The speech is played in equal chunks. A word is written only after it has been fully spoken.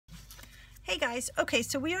Hey guys, okay,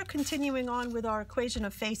 so we are continuing on with our equation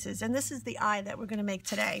of faces, and this is the eye that we're going to make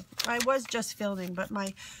today. I was just filming, but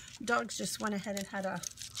my dogs just went ahead and had a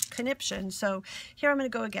conniption, so here I'm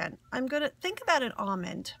going to go again. I'm going to think about an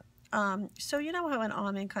almond. So you know how an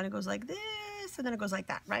almond kind of goes like this, and then it goes like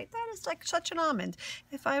that, right? That is like such an almond.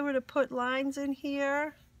 If I were to put lines in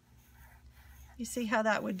here, you see how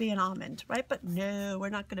that would be an almond, right? But no, we're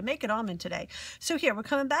not going to make an almond today. So here, we're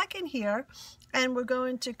coming back in here, and we're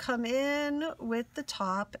going to come in with the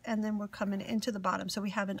top, and then we're coming into the bottom. So we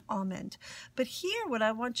have an almond. But here, what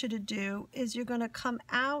I want you to do is you're going to come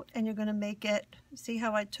out, and you're going to make it, see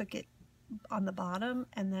how I took it on the bottom,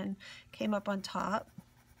 and then came up on top?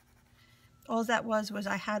 All that was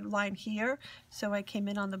I had a line here, so I came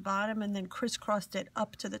in on the bottom, and then crisscrossed it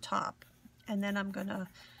up to the top. And then I'm going to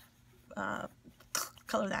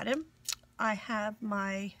color that in. I have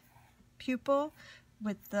my pupil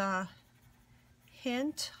with the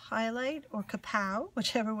hint, highlight, or kapow,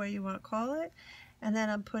 whichever way you want to call it. And then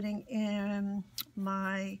I'm putting in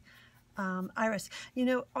my iris. You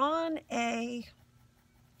know, on a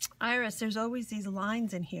iris, there's always these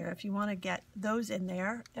lines in here. If you want to get those in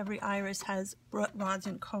there, every iris has rods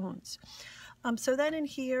and cones. So then in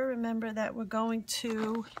here, remember that we're going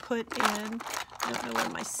to put in, I don't know where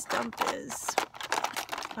my stump is.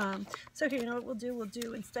 So here, you know what we'll do? We'll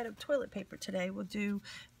do, instead of toilet paper today, we'll do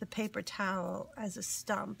the paper towel as a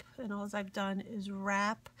stump. And all I've done is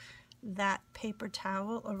wrap that paper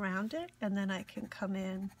towel around it, and then I can come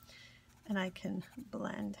in and I can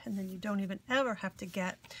blend. And then you don't even ever have to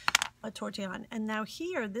get a tortillon. And now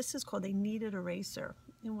here, this is called a kneaded eraser.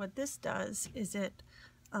 And what this does is it,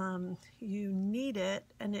 you knead it,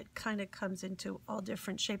 and it kind of comes into all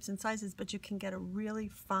different shapes and sizes, but you can get a really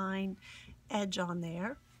fine edge on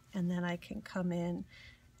there, and then I can come in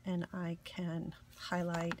and I can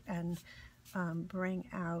highlight and bring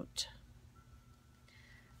out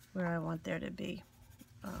where I want there to be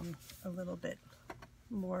a little bit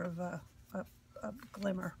more of a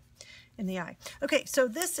glimmer in the eye. Okay, so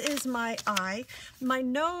this is my eye. My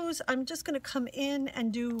nose, I'm just going to come in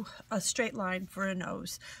and do a straight line for a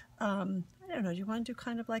nose. I don't know, do you want to do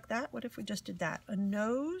kind of like that? What if we just did that? A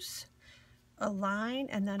nose, a line,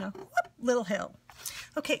 and then a whoop, little hill.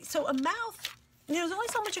 Okay, so a mouth, there's only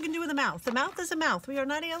so much you can do with a mouth. The mouth is a mouth. We are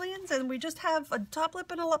not aliens, and we just have a top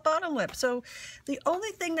lip and a bottom lip. So the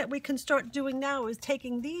only thing that we can start doing now is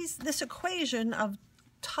taking this equation of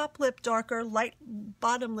top lip darker, light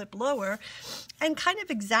bottom lip lower, and kind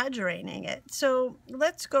of exaggerating it. So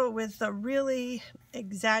let's go with a really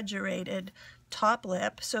exaggerated top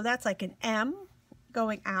lip. So that's like an M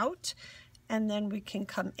going out, and then we can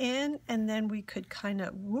come in, and then we could kind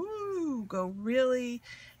of go really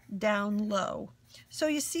down low. So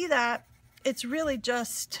you see that it's really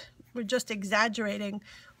just, we're just exaggerating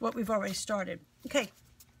what we've already started. Okay,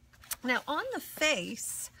 now on the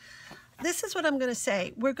face, this is what I'm going to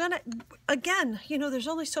say. We're going to, again, you know, there's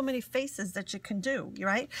only so many faces that you can do,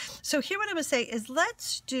 right? So here what I'm going to say is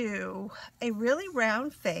let's do a really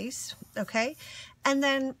round face, okay? And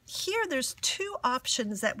then here there's two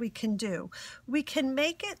options that we can do. We can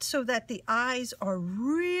make it so that the eyes are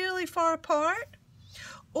really far apart,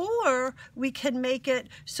 or we can make it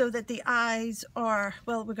so that the eyes are,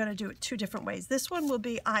 well, we're going to do it two different ways. This one will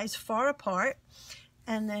be eyes far apart,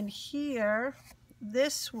 and then here,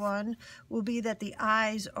 this one will be that the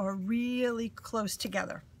eyes are really close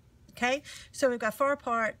together. Okay, so we've got far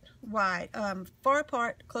apart, wide, far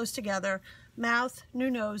apart, close together, mouth,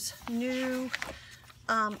 new nose, new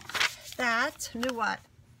new what?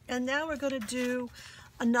 And now we're going to do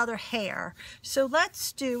another hair. So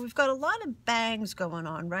let's do, we've got a lot of bangs going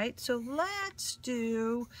on, right? So let's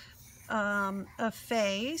do a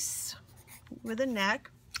face with a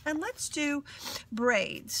neck. And let's do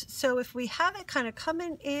braids. So if we have it kind of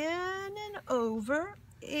coming in and over,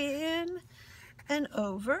 in and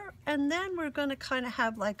over, and then we're going to kind of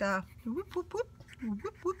have like a whoop, whoop, whoop, whoop,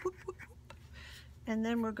 whoop, whoop, whoop, whoop. And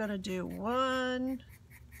then we're going to do 1,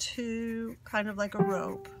 2, kind of like a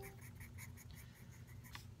rope.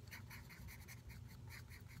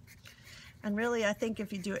 And really, I think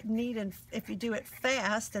if you do it neat and if you do it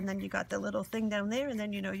fast, and then you got the little thing down there, and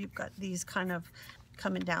then, you know, you've got these kind of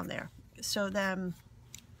coming down there. So then,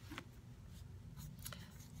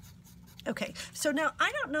 okay, so now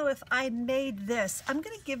I don't know if I made this. I'm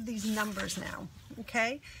going to give these numbers now,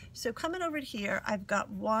 okay? So coming over here, I've got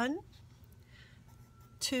 1,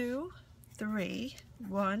 2, 3,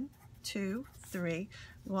 1, 2, 3,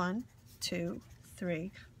 1, 2,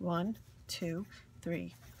 3, 1, 2,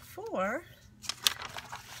 3, 4,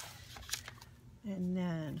 and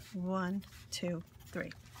then 1, 2,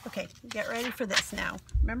 3. Okay, get ready for this now.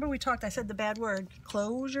 Remember we talked, I said the bad word.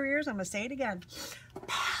 Close your ears, I'm gonna say it again.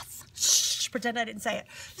 Pass. Shh, pretend I didn't say it.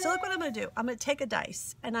 So look what I'm gonna do. I'm gonna take a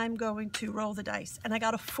dice and I'm going to roll the dice. And I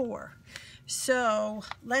got a 4. So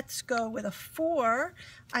let's go with a 4.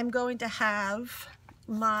 I'm going to have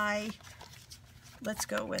my, let's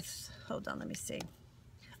go with, hold on, let me see.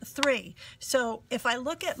 A 3. So if I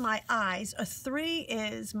look at my eyes, a 3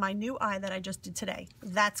 is my new eye that I just did today.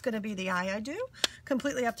 That's going to be the eye I do,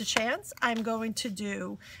 completely up to chance. I'm going to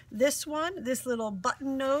do this one, this little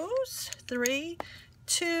button nose, 3,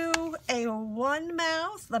 2, a 1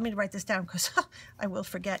 mouth. Let me write this down because I will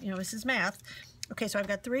forget, you know, this is math. Okay, so I've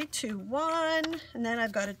got 3, 2, 1, and then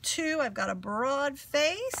I've got a 2, I've got a broad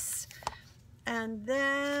face, and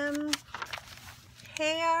then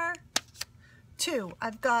hair, 2.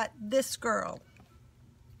 I've got this girl.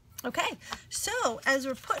 Okay, so as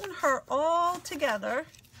we're putting her all together,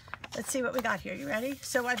 let's see what we got here. You ready?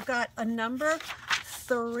 So I've got a number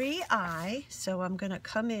 3 eye. So I'm going to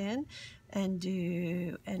come in and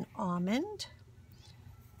do an almond.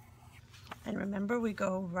 And remember, we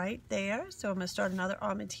go right there. So I'm going to start another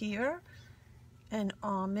almond here. An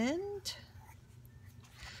almond.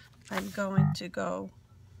 I'm going to go,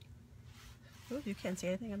 oh, you can't see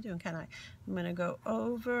anything I'm doing, can I? I'm going to go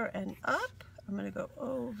over and up. I'm going to go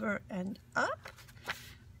over and up.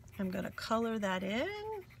 I'm going to color that in.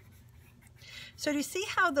 So do you see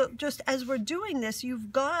how just as we're doing this,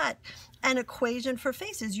 you've got an equation for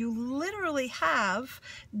faces. You literally have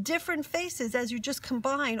different faces as you just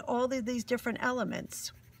combine all of these different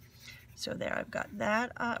elements. So there, I've got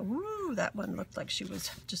that. Ooh, that one looked like she was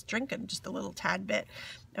just drinking just a little tad bit.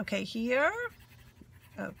 Okay, here.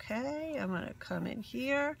 Okay, I'm going to come in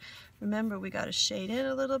here. Remember, we got to shade in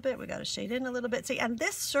a little bit. We got to shade in a little bit. See, and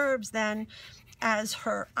this serves then as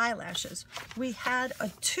her eyelashes. We had a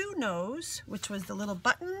 2 nose, which was the little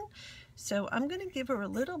button. So I'm going to give her a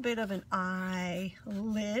little bit of an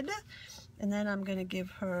eyelid. And then I'm going to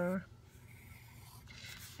give her,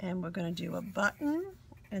 and we're going to do a button.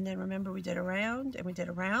 And then remember, we did a round and we did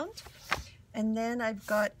a round. And then I've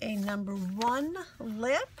got a number 1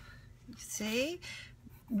 lip. See?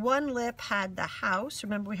 1 lip had the house.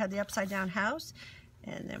 Remember, we had the upside down house.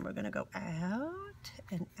 And then we're going to go out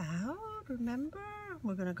and out. Remember?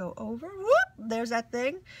 We're going to go over. Whoop! There's that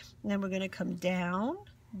thing. And then we're going to come down,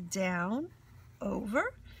 down,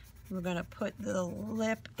 over. We're going to put the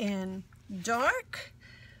lip in dark.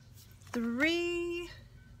 3,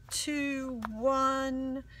 2,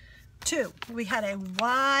 1, 2. We had a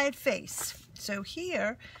wide face. So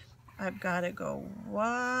here, I've got to go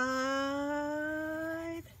wide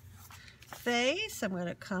face. I'm going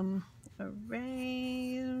to come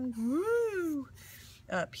around, woo,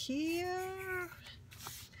 up here.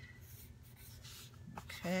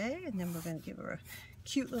 Okay, and then we're going to give her a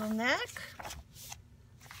cute little neck.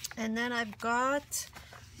 And then I've got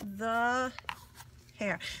the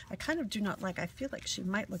hair. I kind of do not like, I feel like she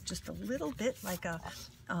might look just a little bit like a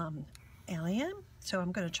alien. So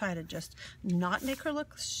I'm going to try to just not make her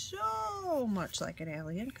look so much like an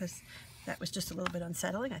alien, because that was just a little bit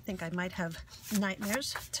unsettling. I think I might have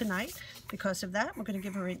nightmares tonight because of that. We're going to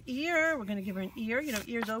give her an ear. We're going to give her an ear. You know,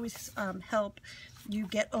 ears always help you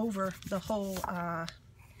get over the whole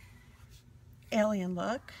alien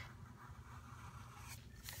look.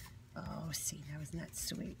 Oh, see, now isn't that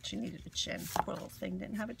sweet? She needed a chin. Poor little thing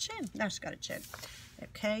didn't have a chin. Now she's got a chin.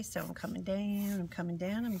 Okay, so I'm coming down. I'm coming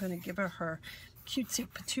down. I'm going to give her cutesy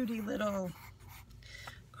patootie little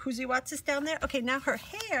Whoosie Whatsis down there. Okay, now her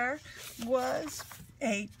hair was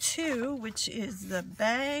a 2, which is the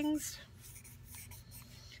bangs.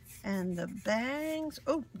 And the bangs.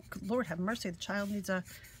 Oh, Lord have mercy. The child needs a...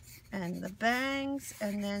 And the bangs.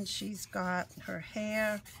 And then she's got her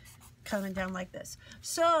hair coming down like this.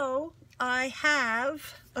 So I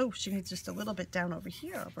have... Oh, she needs just a little bit down over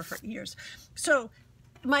here, over her ears. So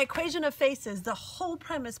my equation of faces, the whole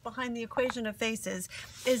premise behind the equation of faces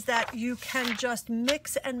is that you can just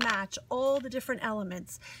mix and match all the different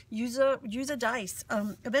elements. Use a dice.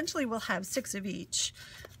 Eventually we'll have 6 of each.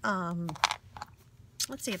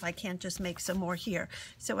 Let's see if I can't just make some more here.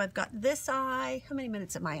 So I've got this eye. How many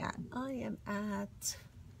minutes am I at? I am at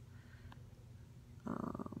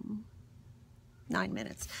 9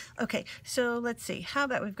 minutes. Okay, so let's see. How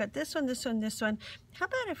about we've got this one, this one, this one. How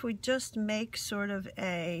about if we just make sort of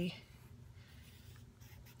a...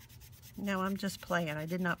 No, I'm just playing. I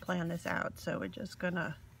did not plan this out, so we're just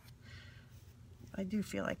gonna... I do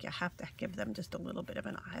feel like you have to give them just a little bit of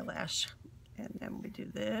an eyelash. And then we do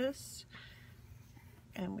this.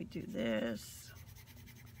 And we do this.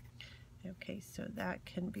 Okay, so that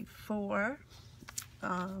can be 4.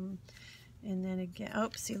 And then again, oh,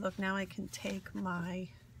 see, look, now I can take my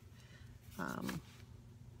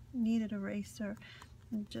kneaded eraser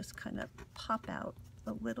and just kind of pop out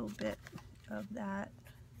a little bit of that.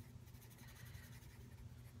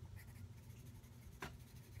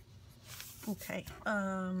 Okay,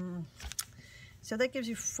 so that gives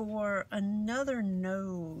you 4, another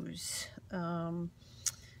nose.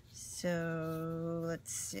 So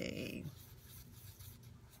let's see.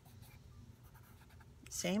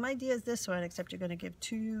 Same idea as this one, except you're going to give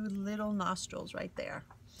 2 little nostrils right there.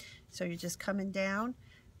 So you're just coming down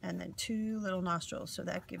and then 2 little nostrils. So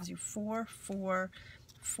that gives you 4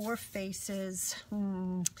 faces.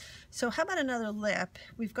 So how about another lip?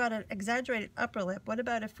 We've got an exaggerated upper lip. What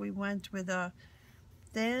about if we went with a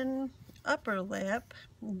thin upper lip,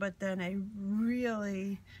 but then a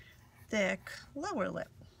really thick lower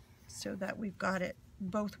lip, so that we've got it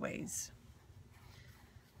both ways.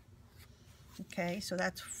 Okay, so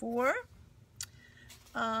that's 4.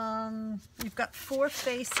 You've got 4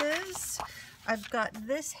 faces. I've got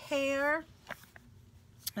this hair.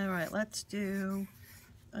 All right, let's do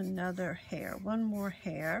another hair. One more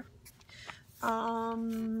hair.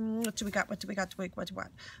 What do we got?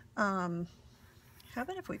 How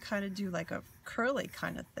about if we kind of do like a curly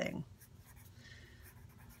kind of thing?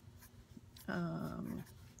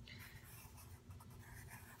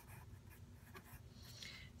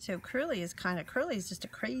 So curly is just a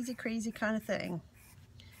crazy kind of thing.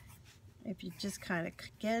 If you just kind of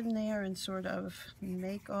get in there and sort of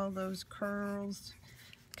make all those curls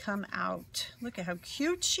come out. Look at how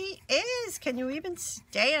cute she is. Can you even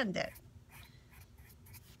stand it?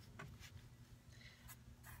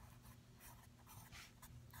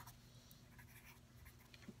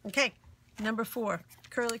 Okay, number 4,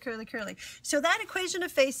 curly, curly, curly. So that equation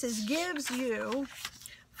of faces gives you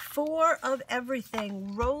 4 of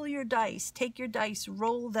everything. Roll your dice, take your dice,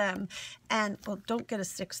 roll them, and, well, don't get a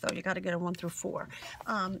 6 though, you got to get a 1 through 4.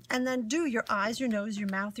 And then do your eyes, your nose, your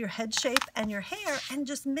mouth, your head shape, and your hair, and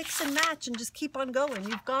just mix and match and just keep on going.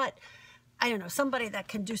 You've got, I don't know, somebody that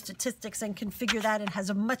can do statistics and can figure that and has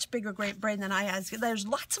a much bigger great brain than I have. There's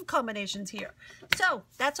lots of combinations here. So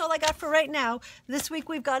that's all I got for right now. This week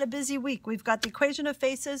we've got a busy week. We've got the equation of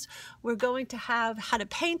faces. We're going to have how to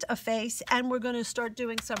paint a face, and we're going to start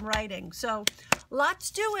doing some writing. So lots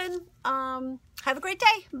doing. Have a great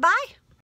day. Bye.